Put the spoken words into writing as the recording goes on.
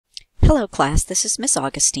Hello class, this is Miss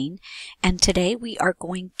Augustine, and today we are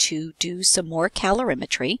going to do some more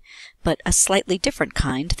calorimetry, but a slightly different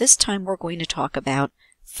kind. This time we're going to talk about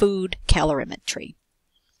food calorimetry.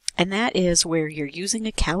 And that is where you're using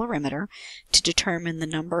a calorimeter to determine the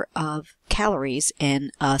number of calories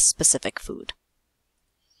in a specific food.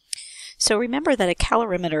 So remember that a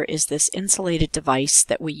calorimeter is this insulated device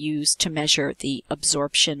that we use to measure the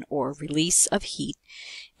absorption or release of heat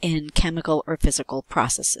in chemical or physical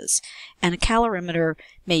processes. And a calorimeter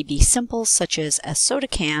may be simple, such as a soda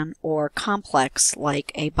can, or complex,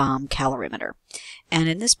 like a bomb calorimeter. And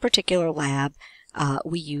in this particular lab,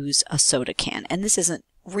 we use a soda can. And this isn't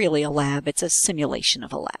really a lab, it's a simulation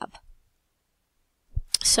of a lab.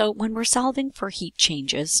 So when we're solving for heat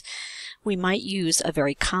changes, we might use a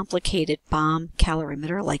very complicated bomb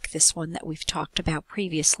calorimeter like this one that we've talked about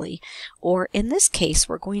previously, or in this case,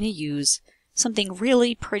 we're going to use something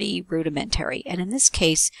really pretty rudimentary. And in this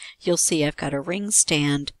case, you'll see I've got a ring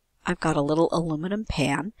stand, I've got a little aluminum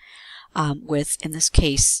pan with, in this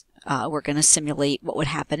case, we're going to simulate what would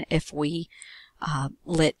happen if we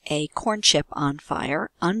lit a corn chip on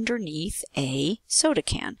fire underneath a soda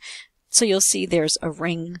can. So you'll see there's a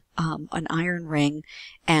ring, an iron ring,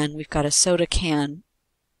 and we've got a soda can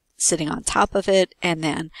sitting on top of it, and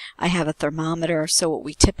then I have a thermometer. So what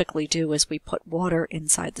we typically do is we put water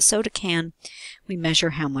inside the soda can, we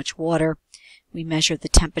measure how much water, we measure the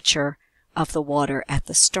temperature of the water at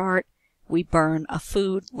the start, we burn a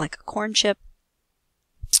food like a corn chip,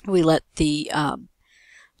 we let the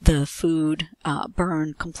food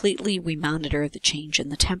burn completely, we monitor the change in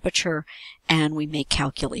the temperature, and we make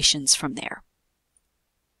calculations from there.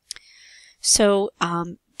 So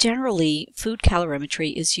generally, food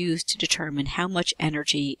calorimetry is used to determine how much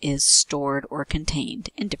energy is stored or contained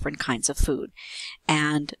in different kinds of food.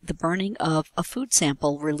 And the burning of a food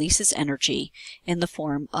sample releases energy in the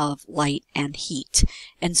form of light and heat.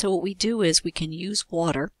 And so what we do is we can use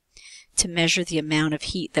water to measure the amount of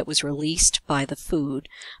heat that was released by the food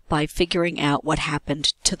by figuring out what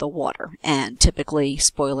happened to the water. And typically,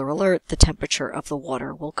 spoiler alert, the temperature of the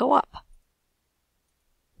water will go up.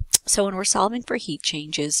 So when we're solving for heat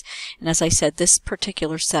changes, and as I said, this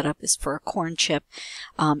particular setup is for a corn chip.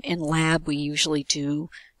 In lab, we usually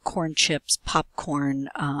do corn chips, popcorn,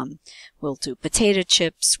 we'll do potato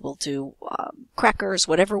chips, we'll do crackers,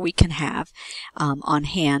 whatever we can have on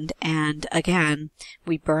hand. And again,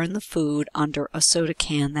 we burn the food under a soda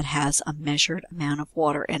can that has a measured amount of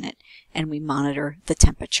water in it, and we monitor the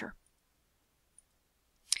temperature.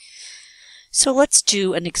 So let's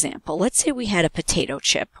do an example. Let's say we had a potato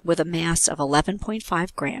chip with a mass of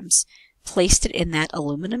 11.5 grams, placed it in that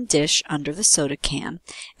aluminum dish under the soda can,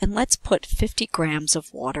 and let's put 50 grams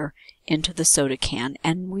of water into the soda can,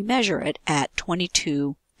 and we measure it at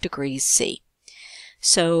 22 degrees C.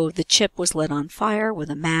 So the chip was lit on fire with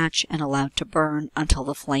a match and allowed to burn until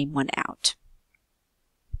the flame went out.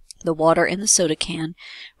 The water in the soda can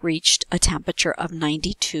reached a temperature of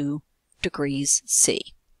 92 degrees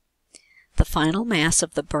C. The final mass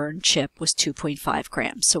of the burned chip was 2.5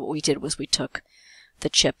 grams. So what we did was we took the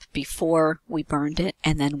chip before we burned it,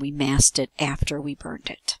 and then we massed it after we burned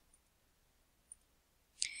it.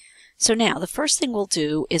 So now the first thing we'll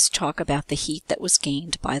do is talk about the heat that was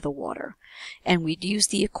gained by the water. And we'd use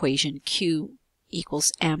the equation Q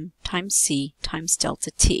equals M times C times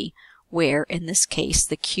delta T, where in this case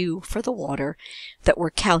the Q for the water that we're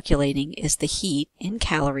calculating is the heat in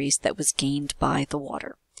calories that was gained by the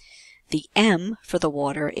water. The M for the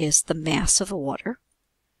water is the mass of the water.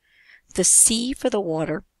 The C for the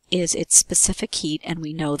water is its specific heat, and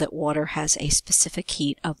we know that water has a specific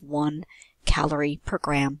heat of 1 calorie per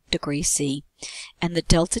gram degree C. And the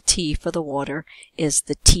delta T for the water is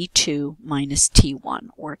the T2 minus T1,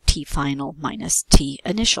 or T final minus T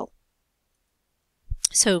initial.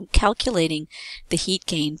 So calculating the heat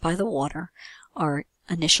gained by the water, our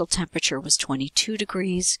initial temperature was 22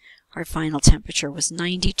 degrees, our final temperature was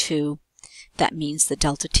 92. That means the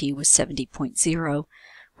delta T was 70.0.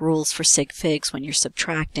 Rules for sig figs: when you're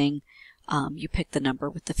subtracting, you pick the number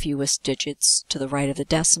with the fewest digits to the right of the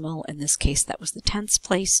decimal. In this case, that was the tenths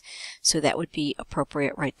place, so that would be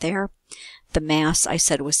appropriate right there. The mass, I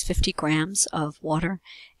said, was 50 grams of water,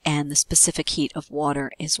 and the specific heat of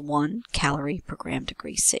water is 1 calorie per gram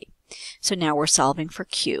degree C. So now we're solving for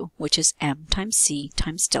Q, which is M times C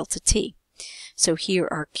times delta T. So here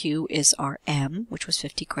our Q is our M, which was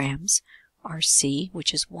 50 grams, our C,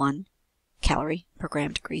 which is 1 calorie per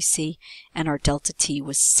gram degree C, and our delta T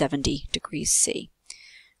was 70 degrees C.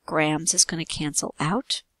 Grams is going to cancel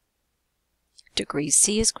out. Degrees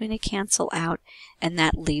C is going to cancel out, and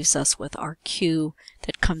that leaves us with our Q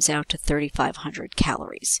that comes out to 3,500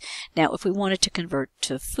 calories. Now, if we wanted to convert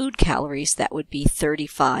to food calories, that would be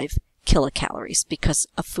 35 kilocalories, because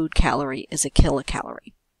a food calorie is a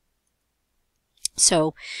kilocalorie.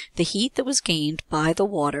 So the heat that was gained by the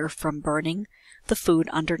water from burning the food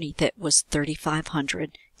underneath it was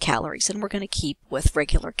 3,500 calories, and we're going to keep with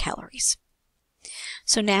regular calories.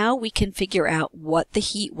 So now we can figure out what the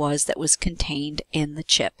heat was that was contained in the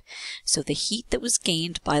chip. So the heat that was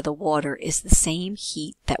gained by the water is the same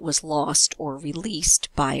heat that was lost or released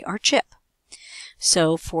by our chip.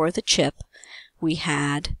 So for the chip, we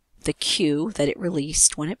had the Q that it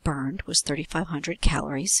released when it burned was 3,500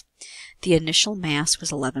 calories. The initial mass was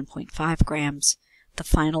 11.5 grams. The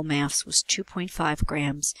final mass was 2.5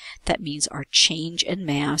 grams. That means our change in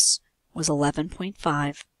mass was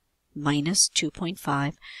 11.5 minus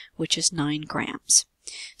 2.5, which is 9 grams.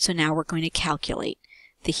 So now we're going to calculate.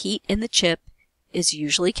 The heat in the chip is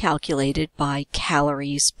usually calculated by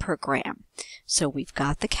calories per gram. So we've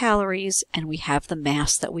got the calories and we have the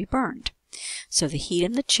mass that we burned. So the heat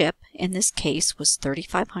in the chip in this case was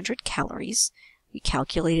 3,500 calories. We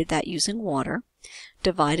calculated that using water,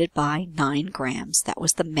 divided by 9 grams. That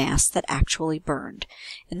was the mass that actually burned.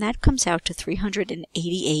 And that comes out to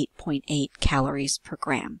 388.8 calories per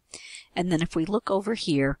gram. And then if we look over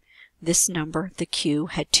here, this number, the Q,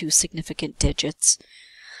 had 2 significant digits.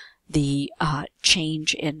 The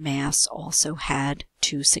change in mass also had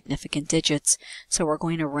 2 significant digits. So we're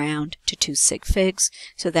going to round to 2 sig figs.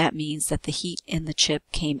 So that means that the heat in the chip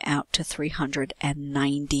came out to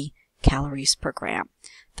 390 calories per gram.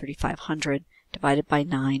 3,500 divided by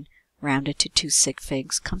 9, rounded to 2 sig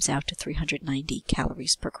figs, comes out to 390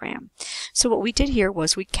 calories per gram. So what we did here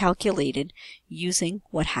was we calculated using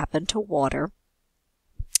what happened to water.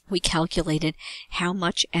 We calculated how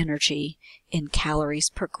much energy in calories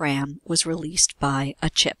per gram was released by a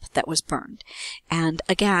chip that was burned. And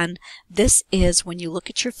again, this is when you look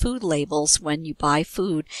at your food labels, when you buy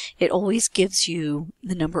food, it always gives you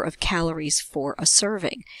the number of calories for a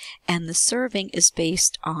serving. And the serving is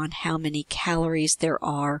based on how many calories there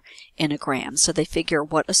are in a gram. So they figure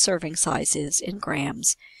what a serving size is in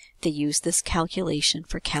grams. They use this calculation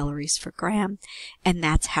for calories per gram, and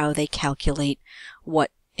that's how they calculate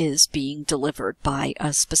what is being delivered by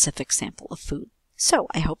a specific sample of food. So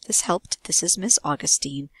I hope this helped. This is Miss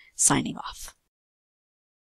Augustine signing off.